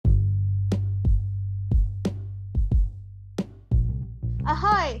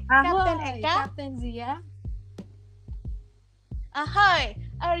Ahoy, Captain Ahoy, Eka. Capt Amazia. Ahoy,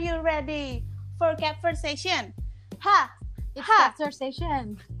 are you ready for Captversation? Ha, It's ha,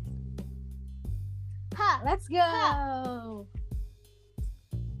 Captversation. ha, Let's ha. go.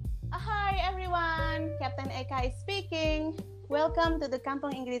 Ahoy, everyone. Captain Eka is speaking. Welcome to the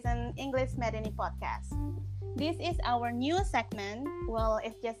Kampung Inggrisan English Medeni podcast. This is our new segment. Well,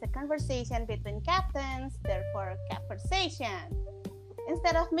 it's just a conversation between captains, therefore Captversation.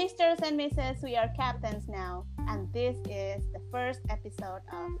 Instead of Misters and Misses, we are captains now. And this is the first episode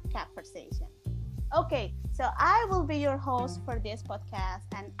of Captversation. Okay, so I will be your host for this podcast,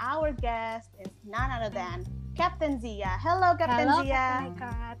 and our guest is none other than Captain Zia. Hello, Captain Hello, Zia. Capt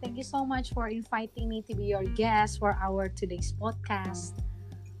Eka. Thank you so much for inviting me to be your guest for our today's podcast.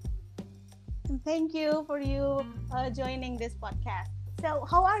 Thank you for joining this podcast. So,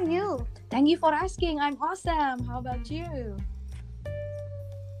 how are you? Thank you for asking. I'm awesome. How about you?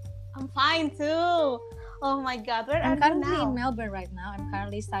 I'm fine too. Oh my God, where I'm are you currently now? in Melbourne right now. I'm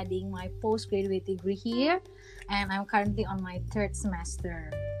currently studying my postgraduate degree here, and I'm currently on my third semester.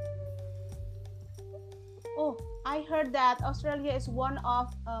 Oh, I heard that Australia is one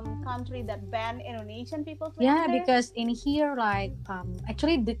of country that ban Indonesian people to Yeah, enter. because in here,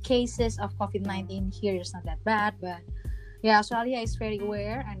 actually the cases of COVID-19 here is not that bad, but yeah, Australia is very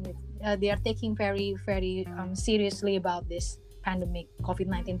aware and they are taking very, very seriously about this pandemic,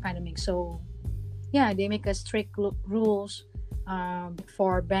 COVID-19 pandemic. So yeah, they make a strict rules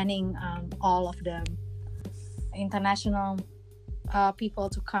for banning all of the international people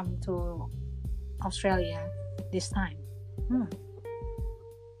to come to Australia this time.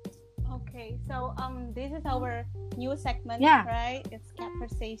 Okay, so this is our new segment, Yeah. right? It's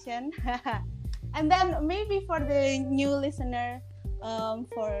Captversation. And then maybe for the new listener,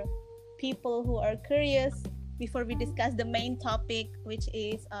 for people who are curious, before we discuss the main topic, which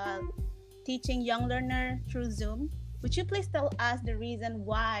is teaching young learner through Zoom, would you please tell us the reason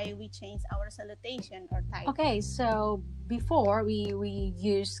why we changed our salutation or title? Okay, so before we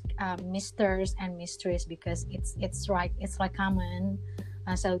use misters and mistress because it's like common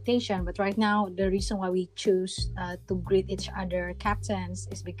salutation, but right now the reason why we choose to greet each other captains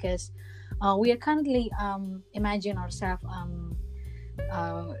is because we are currently imagine ourselves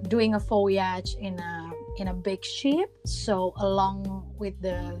doing a voyage in a big ship, so along with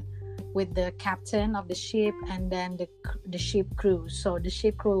the captain of the ship and then the ship crew. So the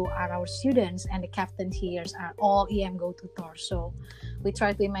ship crew are our students and the captain here are all EM Go tutors. So we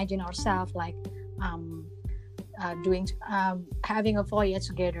try to imagine ourselves like having a voyage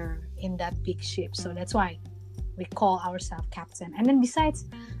together in that big ship. So that's why we call ourselves captain. And then besides,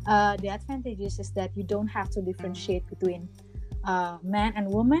 the advantages is that you don't have to differentiate between man and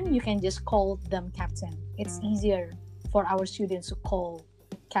woman. You can just call them captain. It's easier for our students to call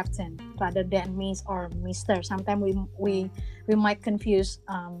captain rather than miss or mister. Sometimes we might confuse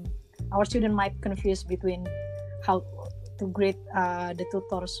our student might confuse between how to greet the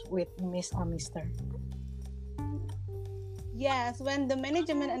tutors with miss or mister. Yes, when the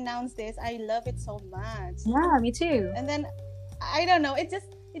management announced this, I love it so much. Yeah, me too. And then I don't know, it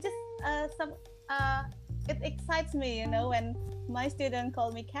excites me, when my student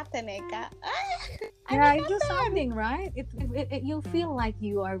call me Captain Eka. Yeah, it feels something, right? It you feel like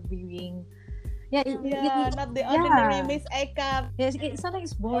you are being Not the ordinary Miss Eka. Yes,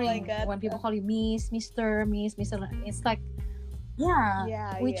 sometimes it's boring God. when people call you Miss, Mister, Miss, Mister. It's like,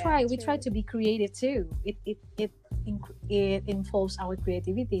 we try to be creative too. It involves our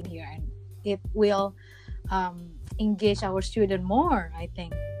creativity in here, and it will engage our student more, I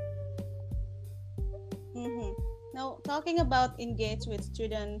think. Mm-hmm. Now, talking about engage with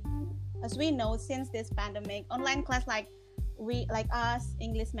students, as we know, since this pandemic, online class like us,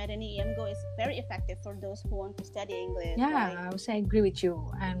 English Medeni EMGO is very effective for those who want to study English. Yeah, right? I would say I agree with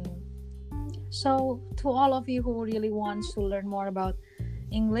you. And so, to all of you who really want to learn more about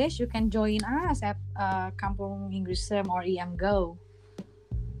English, you can join us at Kampung Inggrisem or EMGO.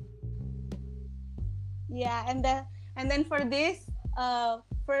 Yeah, and then for this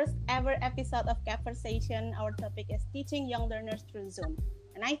first ever episode of Captversation, our topic is teaching young learners through Zoom,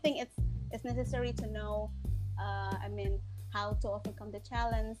 and I think it's necessary to know, how to overcome the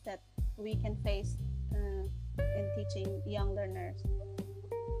challenge that we can face in teaching young learners.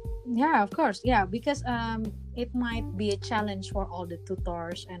 Yeah, of course. Yeah, because it might be a challenge for all the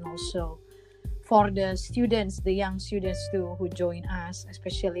tutors and also for the students, the young students too, who join us,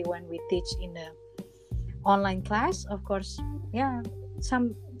 especially when we teach in the online class. Of course,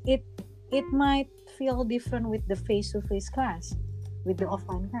 it might feel different with the face-to-face class. with the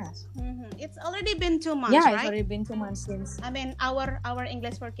offline class. It's already been 2 months, Yeah, right? it's already been 2 months since. I mean, our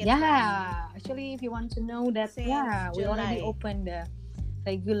English for Kids Yeah, class. actually, if you want to know that, Since we already July. opened the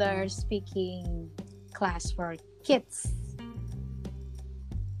regular speaking class for kids.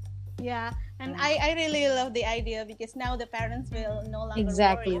 Yeah, and I really love the idea because now the parents will no longer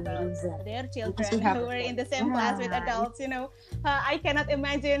Exactly, worry about exactly. their Because children we have, who are in the same class with adults. I cannot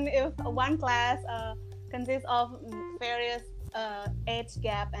imagine if one class consists of various age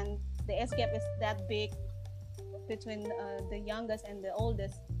gap, and the age gap is that big between the youngest and the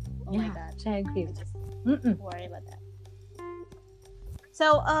oldest. Oh my God, I agree. I just Mm-mm. worry about that.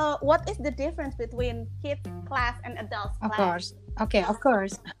 So, what is the difference between kids class and adults class? Of course. Okay, of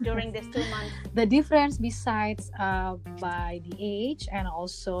course. During these 2 months. The difference besides by the age and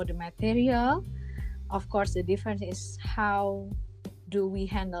also the material, of course, the difference is how do we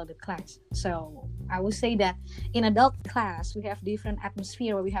handle the class. So I would say that in adult class, we have different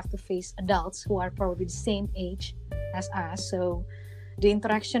atmosphere where we have to face adults who are probably the same age as us. So the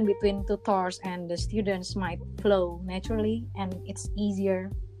interaction between tutors and the students might flow naturally, and it's easier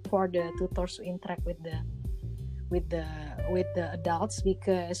for the tutors to interact with the adults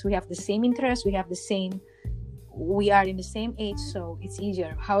because we have the same interests, we are in the same age, so it's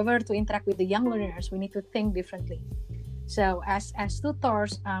easier. However, to interact with the young learners, we need to think differently. So as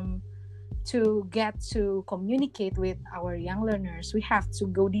tutors, to get to communicate with our young learners, we have to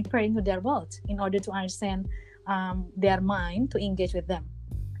go deeper into their world in order to understand their mind, to engage with them.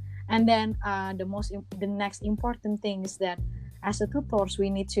 And then the next important thing is that as a tutors, we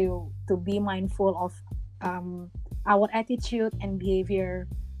need to be mindful of our attitude and behavior,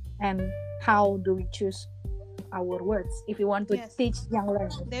 and how do we choose our words if we want to teach young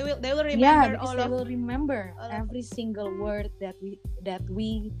learners. They will remember they will remember every single word that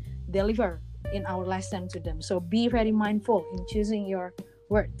we deliver in our lesson to them. So be very mindful in choosing your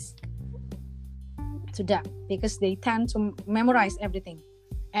words to them, because they tend to memorize everything,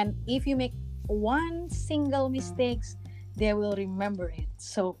 and if you make one single mistakes, they will remember it.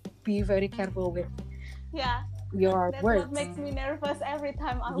 So be very careful with your words. That's what makes me nervous every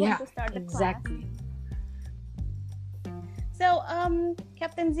time I want to start the class. Exactly. So,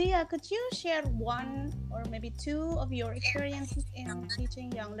 Captain Zia, could you share one or maybe two of your experiences in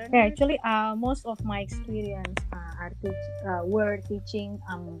teaching young learners? Yeah, actually, most of my experience were teaching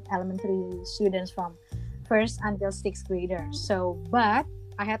elementary students from 1st until 6th graders. So, but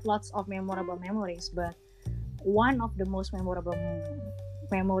I had lots of memorable memories. But one of the most memorable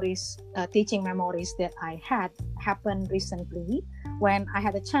memories, teaching memories that I had, happened recently when I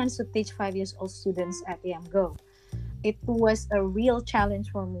had a chance to teach 5 years old students at EMGO. It was a real challenge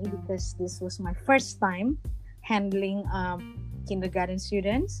for me because this was my first time handling kindergarten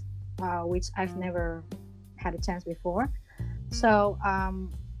students, which I've never had a chance before. So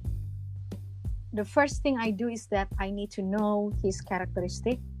the first thing I do is that I need to know his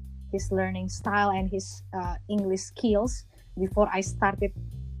characteristic, his learning style, and his English skills before I started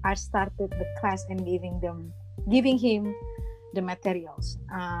the class and giving him the materials.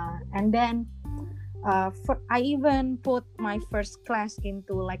 And then I even put my first class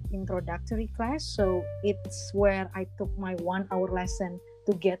into like introductory class, so it's where I took my 1-hour lesson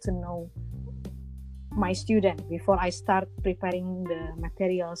to get to know my student before I start preparing the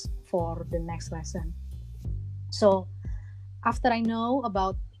materials for the next lesson. So after I know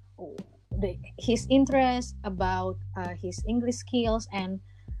about his interest, about his English skills, and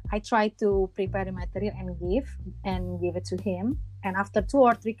I try to prepare the material and give it to him. And after 2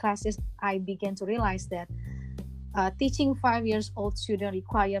 or 3 classes, I began to realize that teaching 5 years old students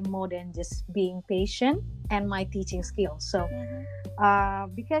require more than just being patient and my teaching skills. So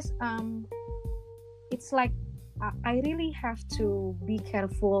because it's like I really have to be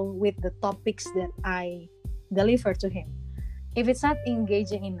careful with the topics that I deliver to him. If it's not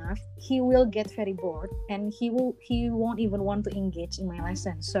engaging enough, he will get very bored and he won't even want to engage in my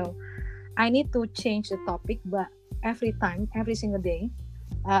lesson. So I need to change the topic, but every single day,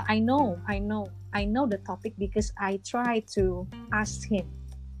 I know the topic because I try to ask him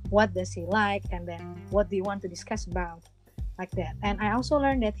what does he like, and then what do you want to discuss about, like that. And I also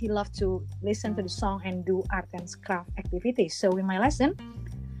learned that he loved to listen to the song and do art and craft activities. So in my lesson,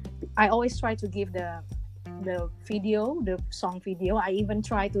 I always try to give the song video. I even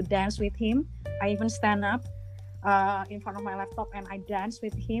try to dance with him. I even stand up in front of my laptop and I dance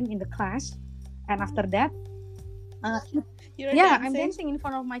with him in the class. And after that, I'm dancing in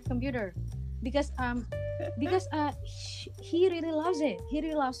front of my computer because he really loves it. He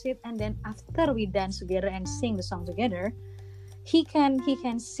really loves it. And then after we dance together and sing the song together, he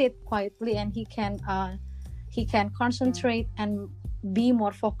can sit quietly and he can concentrate and be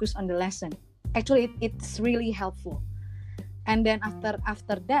more focused on the lesson. Actually, it's really helpful. And then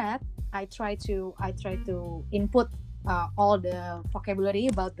after that, I try to input all the vocabulary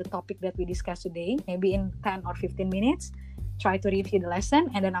about the topic that we discussed today, maybe in 10 or 15 minutes. Try to review the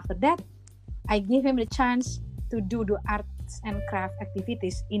lesson, and then after that, I give him the chance to do the arts and craft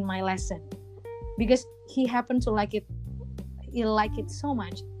activities in my lesson, because he happened to like it. He liked it so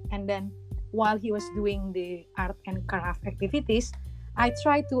much. And then while he was doing the art and craft activities, I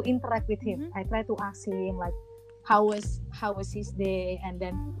try to interact with him. I try to ask him like, how was his day, and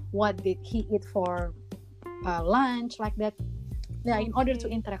then what did he eat for lunch, like that. Yeah, in order to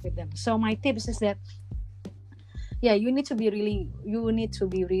interact with them. So my tips is that, yeah, you need to be really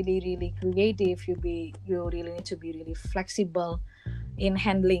really creative. You really need to be really flexible in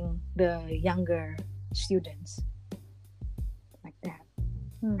handling the younger students, like that.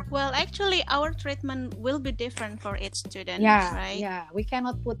 Well, actually, our treatment will be different for each student, right? Yeah, we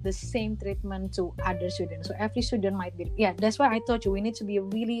cannot put the same treatment to other students. So every student might be, yeah, that's why I told you we need to be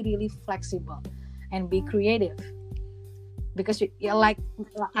really, really flexible and be creative. Because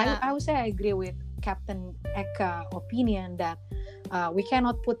I would say I agree with Captain Eka opinion that we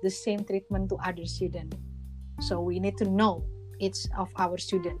cannot put the same treatment to other students. So we need to know each of our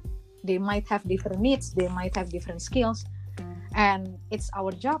students. They might have different needs, they might have different skills, and it's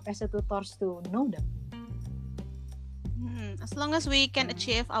our job as a tutors to know them. As long as we can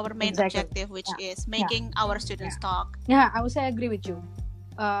achieve our main objective, which is making our students talk. Yeah, I would say I agree with you.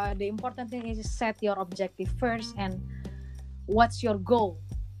 The important thing is set your objective first, and what's your goal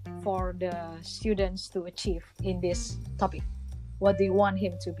for the students to achieve in this topic. What do you want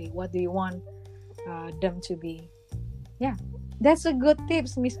him to be? What do you want them to be? Yeah, that's a good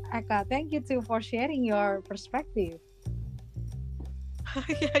tips, Miss Eka. Thank you too for sharing your perspective.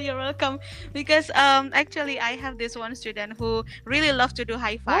 Yeah, you're welcome. Because actually, I have this one student who really loves to do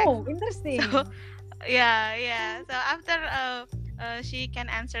high five. Oh, interesting. So, yeah. So after she can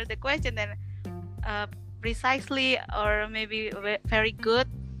answer the question, then precisely or maybe very good,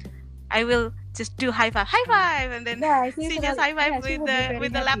 I will just do high five, and then she just high five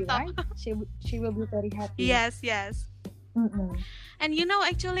with the laptop. Right? She will be very happy. Yes. And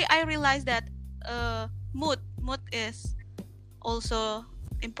actually, I realized that mood is also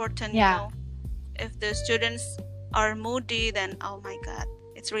important. If the students are moody, then oh my god,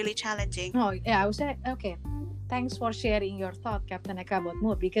 it's really challenging. Oh yeah, I would say okay. Thanks for sharing your thought, Captain Eka, about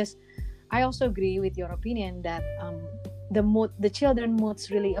mood, because I also agree with your opinion that the children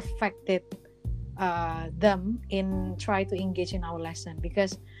moods really affected them in try to engage in our lesson,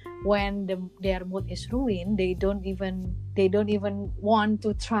 because when their mood is ruined, they don't even want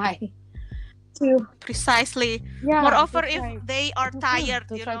to try to precisely. Moreover, if they are tired,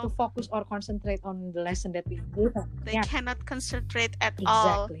 to try to focus or concentrate on the lesson that we give them, they cannot concentrate at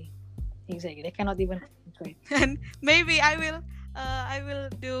all. Exactly, they cannot even concentrate. And maybe I will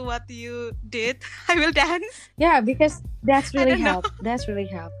do what you did. I will dance. Yeah, because that's really helped. That's really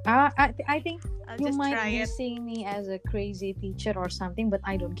helped. I think you might be seeing me as a crazy teacher or something, but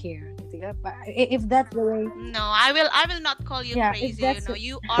I don't care. But if that's the way, no, I will not call you crazy.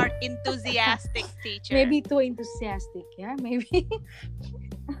 You are enthusiastic teacher. Maybe too enthusiastic. Yeah, maybe.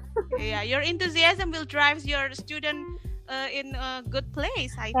 Yeah, your enthusiasm will drive your student in a good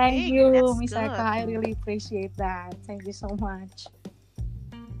place. I think. Thank you, Miss Eka. I really appreciate that. Thank you so much.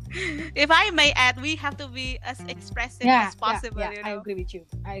 If I may add, we have to be as expressive as possible. Yeah, I agree with you.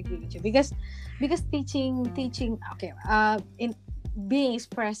 Because teaching. Okay. In being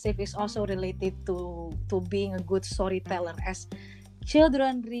expressive is also related to being a good storyteller, as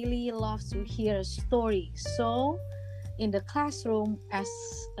children really love to hear stories. So in the classroom, as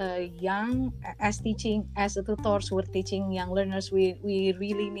tutors, we're teaching young learners, we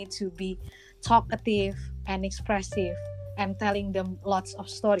really need to be talkative and expressive and telling them lots of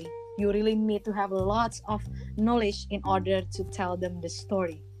story. You really need to have lots of knowledge in order to tell them the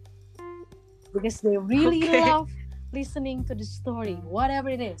story, because they really love listening to the story, whatever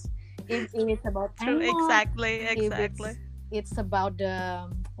it is. If it's about animals, exactly. It's about the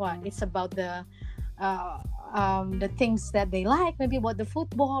things that they like, maybe about the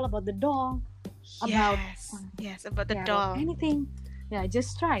football, about the dog, about the dog, about anything. Yeah,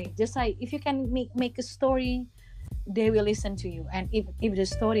 just try. If you can make a story, they will listen to you. And if the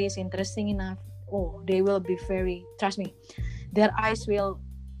story is interesting enough, they will be very, trust me, their eyes will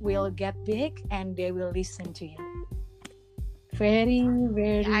get big and they will listen to you very,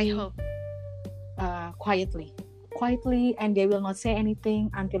 very, I hope, quietly, and they will not say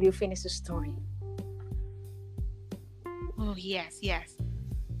anything until you finish the story. Oh yes.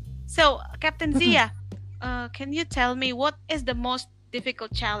 So Captain Zia, can you tell me what is the most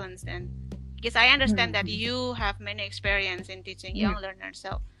difficult challenge then? Because I understand that Mm. you have many experience in teaching Yeah. young learners,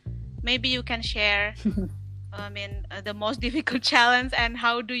 so maybe you can share. The most difficult challenge and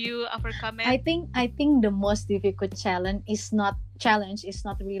how do you overcome it? I think the most difficult challenge is not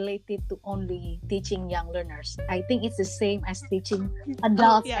related to only teaching young learners. I think it's the same as teaching Oh,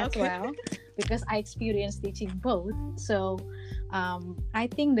 adults yeah, as okay. well, because I experienced teaching both. So I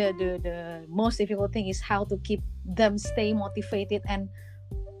think the most difficult thing is how to keep them stay motivated,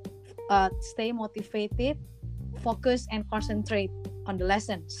 focus and concentrate on the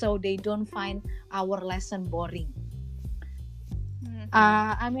lesson, so they don't find our lesson boring.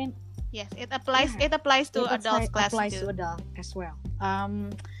 I mean, Yes, it applies. yeah, It applies to it adults class applies to too. adult as well.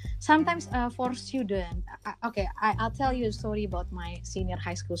 Sometimes for student, okay, I'll tell you a story about my senior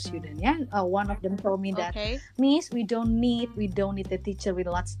high school student. Yeah, one of them told me that, Okay. Miss, we don't need the teacher with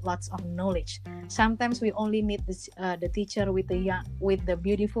lots of knowledge. Sometimes we only need the teacher with the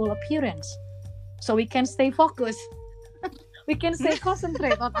beautiful appearance, so we can stay focused. We can stay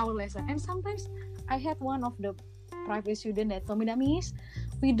concentrate on our lesson. And sometimes I had one of the private student that told me that, Miss,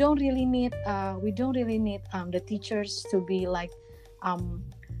 we don't really need the teachers to be like,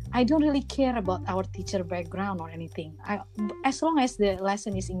 I don't really care about our teacher background or anything. As long as the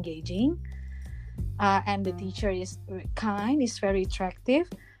lesson is engaging, and the teacher is kind, is very attractive,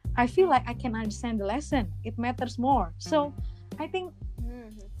 I feel like I can understand the lesson. It matters more. So I think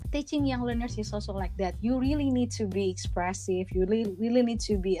teaching young learners is also like that. You really need to be expressive. You really need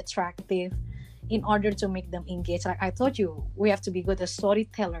to be attractive in order to make them engage. Like I told you, we have to be good as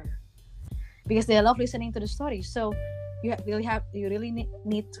storyteller because they love listening to the story. So you really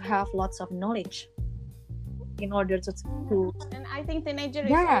need to have lots of knowledge in order to And I think teenager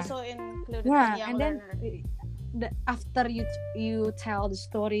yeah, is also included yeah. in young And then learner. after you tell the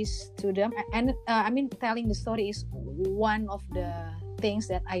stories to them, and I mean, telling the story is one of the things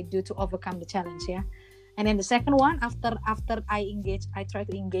that I do to overcome the challenge. Yeah. And then the second one, after I try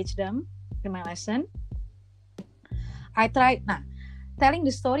to engage them in my lesson. Telling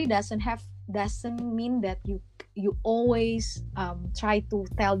the story doesn't mean that you always try to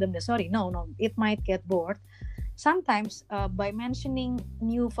tell them the story. No, it might get bored. Sometimes by mentioning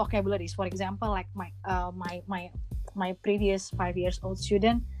new vocabularies, for example, like my previous 5 years old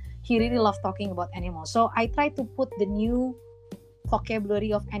student, he really loved talking about animals, so I try to put the new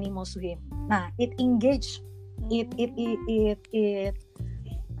vocabulary of animals to him. It engaged, it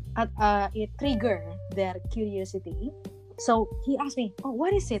trigger their curiosity. So he asked me, "Oh,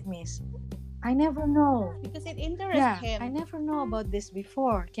 what is it, Miss? I never know. Because it interests Yeah, him. I never know about this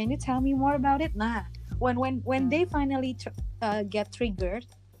before. Can you tell me more about it?" When they finally get triggered,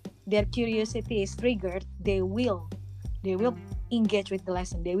 their curiosity is triggered. They will engage with the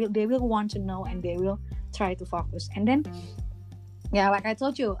lesson. They will want to know, and they will try to focus. And then, yeah, like I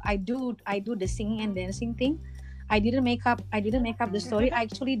told you, I do the singing and dancing thing. I didn't make up the story. I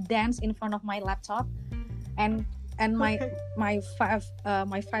actually dance in front of my laptop, and my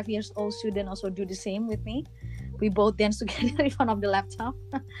 5 years old student also do the same with me. We both dance together in front of the laptop.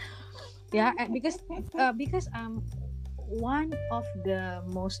 Yeah, and because one of the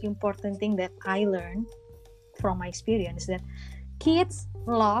most important thing that I learned from my experience is that kids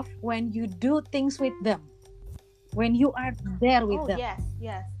love when you do things with them, when you are there with Oh, them. yes.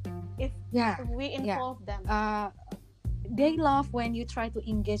 If Yeah, we yeah. involve them. They love when you try to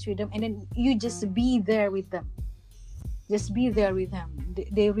engage with them, and then you just be there with them. Just be there with them.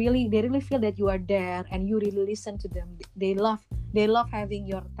 They really feel that you are there and you really listen to them. They love having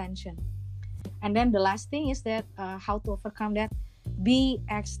your attention. And then the last thing is that how to overcome that. Be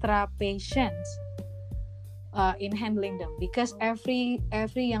extra patient in handling them, because every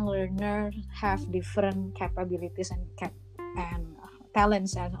young learner have different capabilities and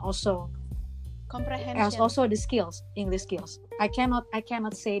talents, and also Comprehension. the skills, English skills. I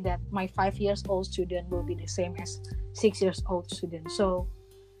cannot say that my 5 years old student will be the same as 6 years old student. So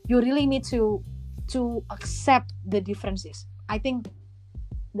you really need to accept the differences. I think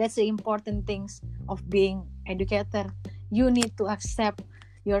that's the important things of being educator. You need to accept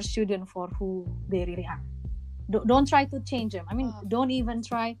your student for who they really are. Don't try to change them. I mean, don't even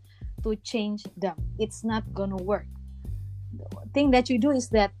try to change them. It's not gonna work. The thing that you do is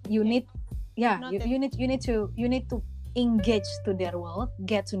that you need to engage to their world,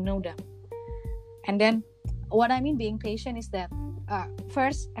 get to know them. And then what I mean being patient is that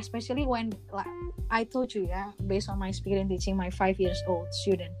first, especially when, like I told you, based on my experience teaching my 5 years old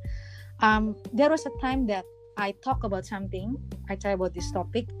student, there was a time that I talk about something, I talk about this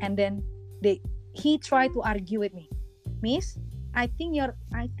topic, and then he tried to argue with me. Miss, I think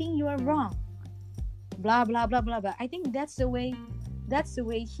you are wrong. blah blah blah blah blah. I think that's the way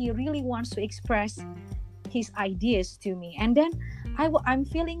he really wants to express his ideas to me. And then I'm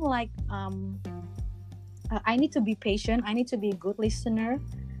feeling like I need to be patient. I need to be a good listener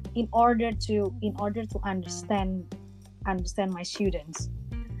in order to understand my students.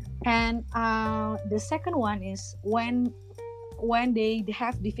 And the second one is when they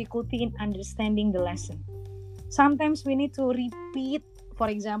have difficulty in understanding the lesson. Sometimes we need to repeat, for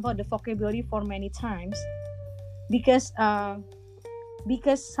example, the vocabulary for many times, because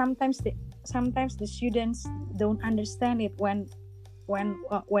sometimes the students don't understand it when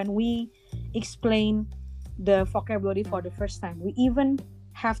we explain the vocabulary for the first time. We even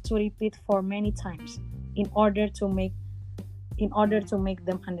have to repeat for many times in order to make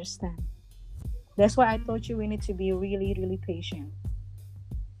them understand. That's why I told you we need to be really, really patient.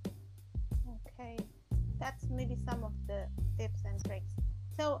 Okay, that's maybe some of the tips and tricks.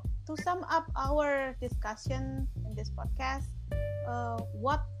 So to sum up our discussion in this podcast,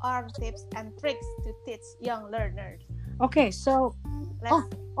 what are tips and tricks to teach young learners? Okay, so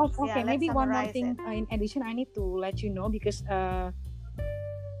Let's okay, maybe one more summarize thing in addition I need to let you know, because I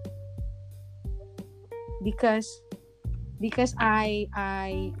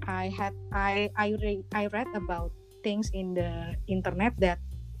read about things in the internet that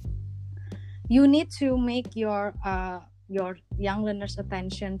you need to make your young learners'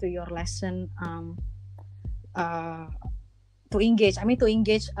 attention to your lesson to engage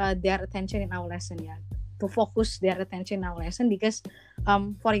their attention in our lesson, to focus their attention in our lesson. Because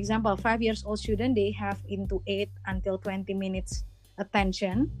for example, 5 years old student, they have into 8 until 20 minutes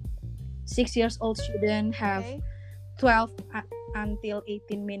attention. 6 years old student have 12 until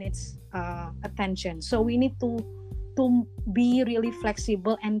 18 minutes attention. So we need to be really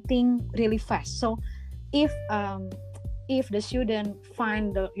flexible and think really fast. So if the student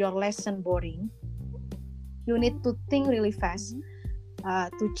find your lesson boring, you need to think really fast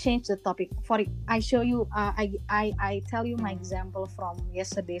to change the topic. I show you, I tell you my example from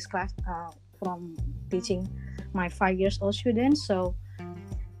yesterday's class, from teaching my 5 years old students. So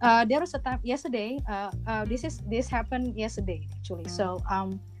there was a time yesterday. This happened yesterday actually. So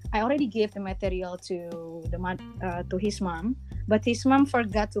I already gave the material to his mom, but his mom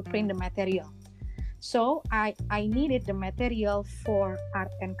forgot to print the material. So I needed the material for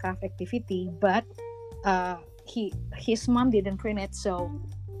art and craft activity, but his mom didn't print it. So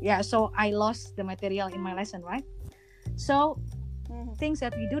I lost the material in my lesson, right? So things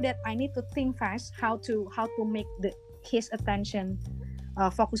that we do, that I need to think fast how to make his attention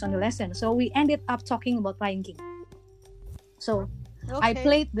focus on the lesson. So we ended up talking about Lion King. So I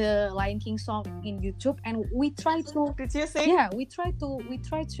played the Lion King song in YouTube, and we tried to. Did you sing? Yeah, we try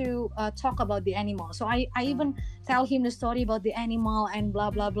to talk about the animal. So I even tell him the story about the animal and blah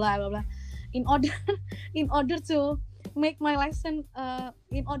blah blah blah blah, in order to make my lesson,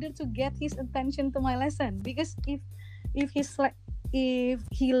 in order to get his attention to my lesson. Because if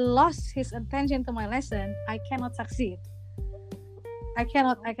he lost his attention to my lesson, I cannot succeed. I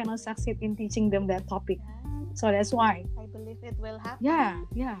cannot succeed in teaching them that topic. So that's why I believe it will happen.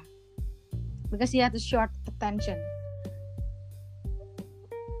 Yeah, because he had a short attention,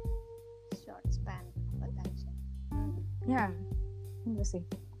 short span of attention. Yeah, interesting.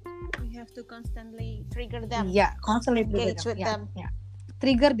 We have to constantly trigger them. Yeah, constantly engage with them. Yeah,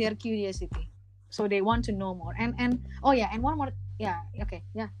 trigger their curiosity, so they want to know more. And one more. Yeah, okay,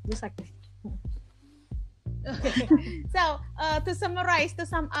 yeah, just like this. Okay. So to sum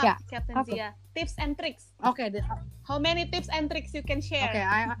up, Captain Zia, tips and tricks. Okay. How many tips and tricks you can share? Okay,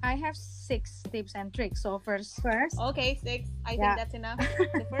 I have 6 tips and tricks. So first. Okay, 6. I think that's enough.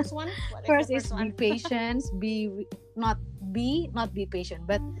 The first one. First is be patient. Not be patient,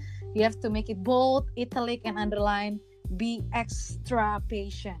 but you have to make it bold, italic, and underline. Be extra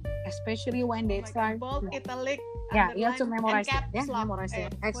patient, especially when they start. Bold, italic. Yeah, you have to memorize it. Yeah, lock. memorize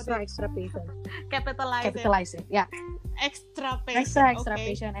it. Extra patient. Capitalize it. Yeah. Extra patient. Extra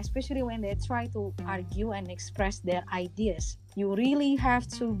patient, especially when they try to argue and express their ideas. You really have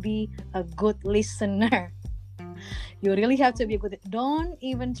to be a good listener. You really have to be good. Don't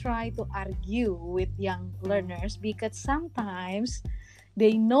even try to argue with young learners, because sometimes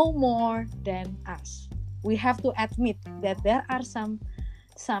they know more than us. We have to admit that there are some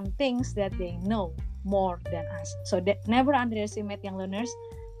things that they know more than us. So that never underestimate young learners.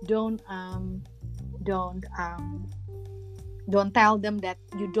 Don't tell them that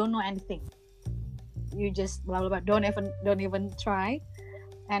you don't know anything. You just blah blah blah. Don't even try.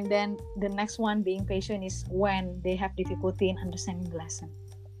 And then the next one, being patient, is when they have difficulty in understanding the lesson.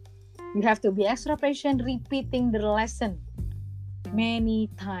 You have to be extra patient, repeating the lesson many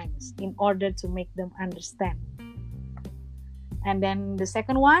times in order to make them understand. And then the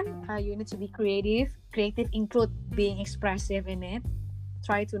second one, you need to be creative. Creative include being expressive in it.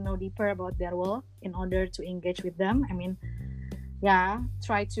 Try to know deeper about their world in order to engage with them. I mean,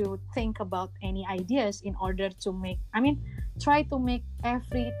 try to think about any ideas in order to make, try to make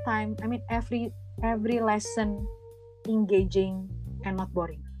every time, every lesson engaging and not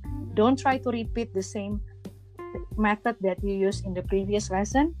boring. Don't try to repeat the same method that you used in the previous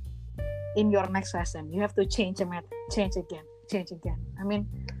lesson in your next lesson. You have to change the method, change again.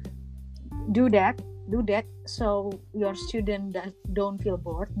 Do that so your student don't feel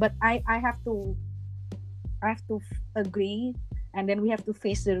bored. But I have to agree, and then we have to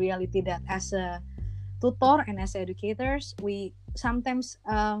face the reality that as a tutor and as educators, we sometimes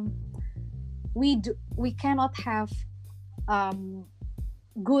we cannot have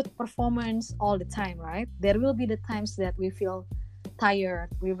good performance all the time, right? There will be the times that we feel tired,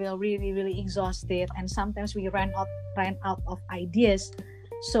 we will really exhausted, and sometimes we ran out of ideas,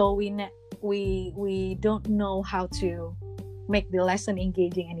 so we don't know how to make the lesson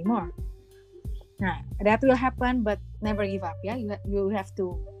engaging anymore. That will happen, but never give up. You have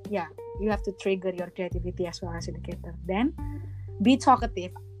to trigger your creativity as well as educator. Then be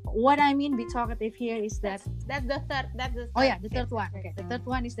talkative. What I mean be talkative here is that's the third the third one. Okay, the third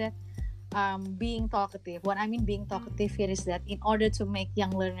one is that being talkative. What I mean being talkative here is that in order to make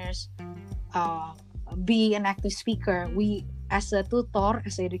young learners be an active speaker, we as a tutor,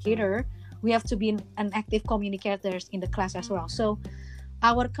 as an educator, we have to be an active communicators in the class as well. So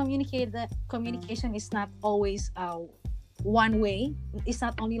our communication is not always one way. It's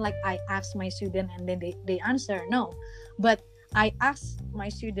not only like I ask my student and then they answer. No, but I ask my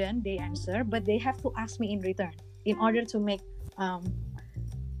student, they answer, but they have to ask me in return in order to make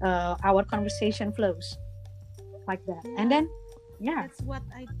our conversation flows like that. And then that's what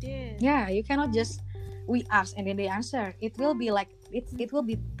I did. You cannot just we ask and then they answer. It will be like it will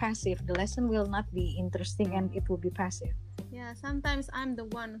be passive. The lesson will not be interesting and it will be passive. Sometimes I'm the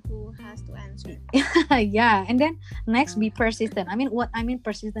one who has to answer. And then next, be persistent. What I mean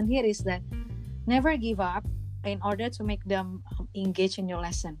persistent here is that never give up in order to make them engage in your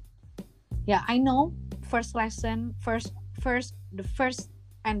lesson. I know the first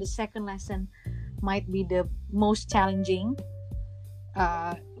and the second lesson might be the most challenging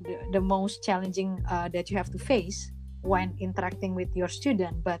the most challenging that you have to face when interacting with your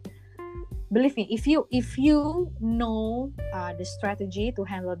student. But believe me, if you know the strategy to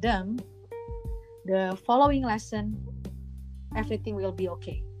handle them, the following lesson, everything will be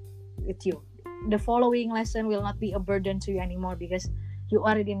okay with you. The following lesson will not be a burden to you anymore because you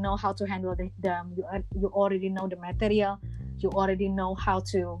already know how to handle them. You already know the material. You already know how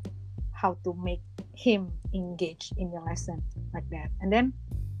to make him engage in your lesson like that. And then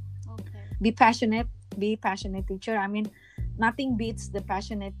be passionate teacher. Nothing beats the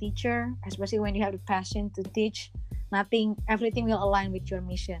passionate teacher, especially when you have the passion to teach. Everything will align with your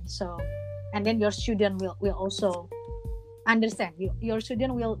mission. So, and then your student will also understand. Your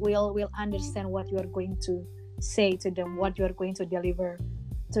student will understand what you are going to say to them, what you are going to deliver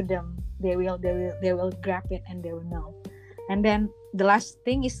to them. They will grab it and they will know. And then the last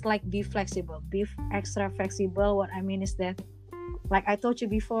thing is like be flexible, be extra flexible. What I mean is that, like I told you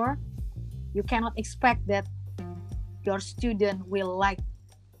before, you cannot expect that your student will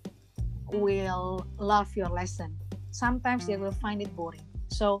love your lesson. Sometimes they will find it boring.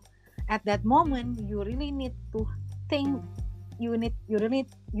 So at that moment, you really need to think. You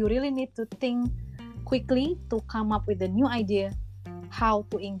really need to think quickly to come up with a new idea how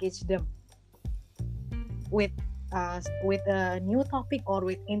to engage them with a new topic or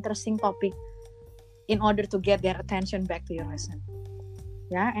with interesting topic in order to get their attention back to your lesson.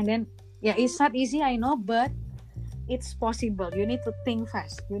 And then it's not easy, I know, but it's possible. You need to think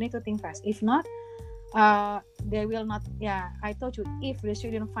fast. If not, they will not. I told you, if the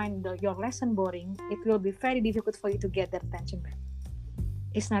student find your lesson boring, it will be very difficult for you to get their attention back.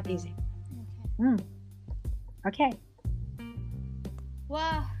 It's not easy. Okay.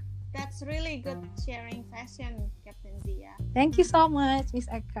 Wow, that's really good sharing session, Captain Zia. Thank you so much,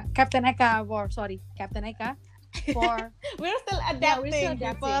 Captain Eka. For we're still adapting,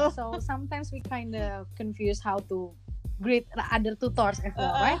 people. So sometimes we kind of confuse how to greet other tutors as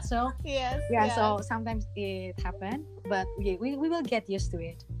well, right? So yes. So sometimes it happens, but we will get used to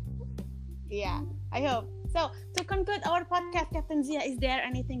it. I hope. So to conclude our podcast, Captain Zia, is there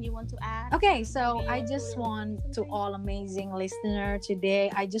anything you want to add? Okay, so I just want to all amazing listener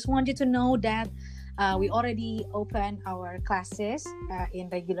today, I just want you to know that we already opened our classes in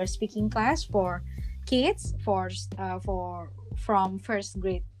regular speaking class for kids, for from first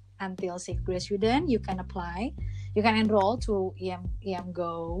grade until sixth grade student, you can apply. You can enroll to EM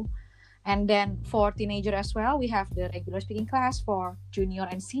Go. And then for teenager as well, we have the regular speaking class for junior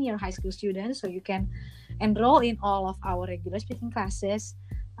and senior high school students. So you can enroll in all of our regular speaking classes.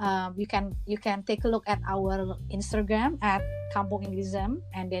 You can take a look at our Instagram at Kampung Ingrisem,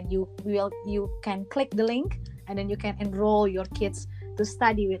 and then you can click the link, and then you can enroll your kids to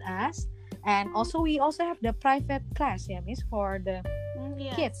study with us. And also we also have the private class, yeah, Miss, for the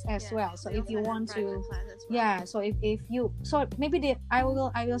kids as well. So if you want to, so if you, so maybe I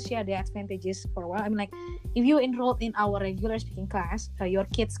will share the advantages for a while. I mean, like, if you enroll in our regular speaking class, your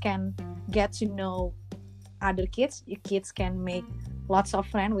kids can get to know other kids. Your kids can make lots of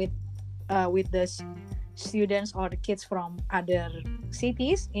friends with the students or the kids from other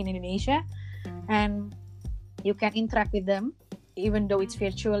cities in Indonesia, and you can interact with them even though it's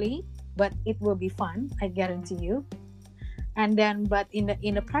virtually, but it will be fun, I guarantee you. And then, but in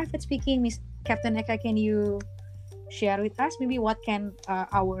the private speaking, Miss Captain Eka, can you share with us maybe what can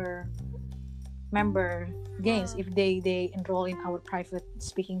our member gains if they enroll in our private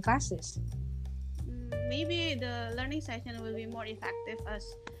speaking classes? Maybe the learning session will be more effective as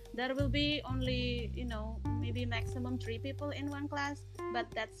there will be only, maybe maximum 3 people in one class, but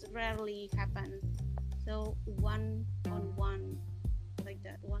that's rarely happen. So one-on-one, like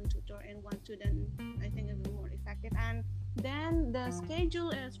that, one tutor and one student, I think it will be more effective. And then the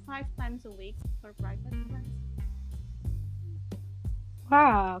schedule is 5 times a week for private class.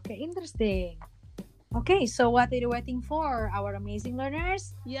 Wow, okay, interesting. Okay, so what are you waiting for, our amazing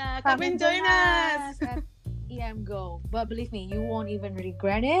learners? Yeah, come and join us at EM Go. But believe me, you won't even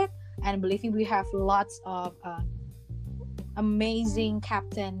regret it. And believe me, we have lots of amazing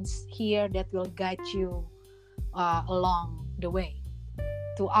captains here that will guide you along the way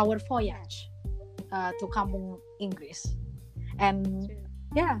to our voyage to Kampung Inggris. And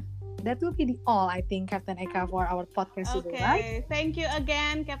yeah, that will be all, I think, Captain Eka, for our podcast today, right? Thank you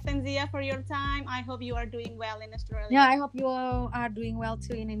again, Captain Zia, for your time. I hope you are doing well in Australia. Yeah, I hope you all are doing well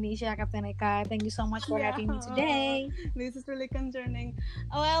too in Indonesia, Captain Eka. Thank you so much for having me today. This is really concerning.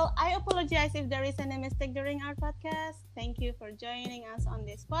 Well, I apologize if there is any mistake during our podcast. Thank you for joining us on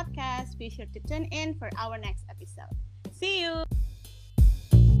this podcast. Be sure to tune in for our next episode. See you!